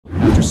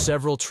After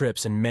several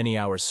trips and many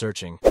hours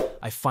searching,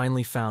 I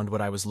finally found what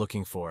I was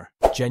looking for: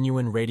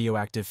 genuine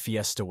radioactive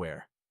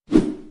Fiestaware.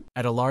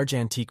 At a large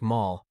antique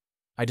mall,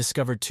 I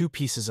discovered two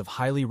pieces of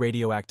highly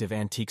radioactive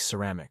antique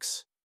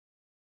ceramics.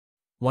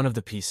 One of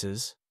the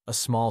pieces, a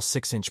small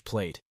 6-inch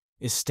plate,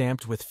 is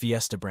stamped with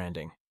Fiesta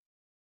branding.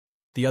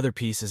 The other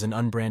piece is an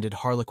unbranded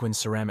Harlequin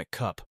ceramic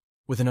cup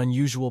with an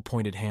unusual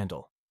pointed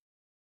handle.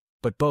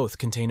 But both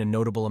contain a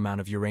notable amount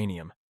of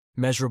uranium,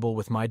 measurable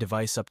with my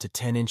device up to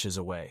 10 inches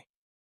away.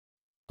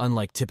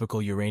 Unlike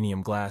typical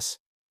uranium glass,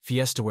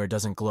 Fiestaware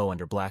doesn't glow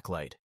under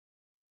blacklight,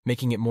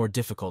 making it more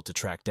difficult to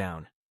track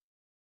down.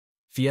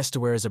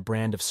 Fiestaware is a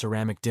brand of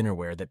ceramic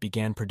dinnerware that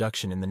began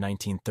production in the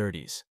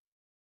 1930s.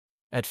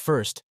 At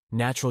first,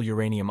 natural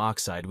uranium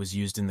oxide was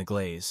used in the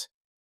glaze.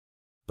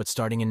 But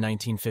starting in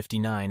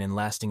 1959 and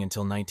lasting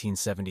until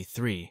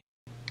 1973,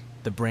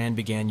 the brand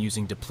began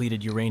using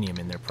depleted uranium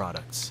in their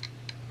products.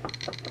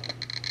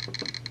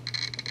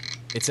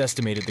 It's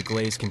estimated the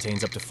glaze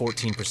contains up to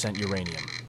 14% uranium,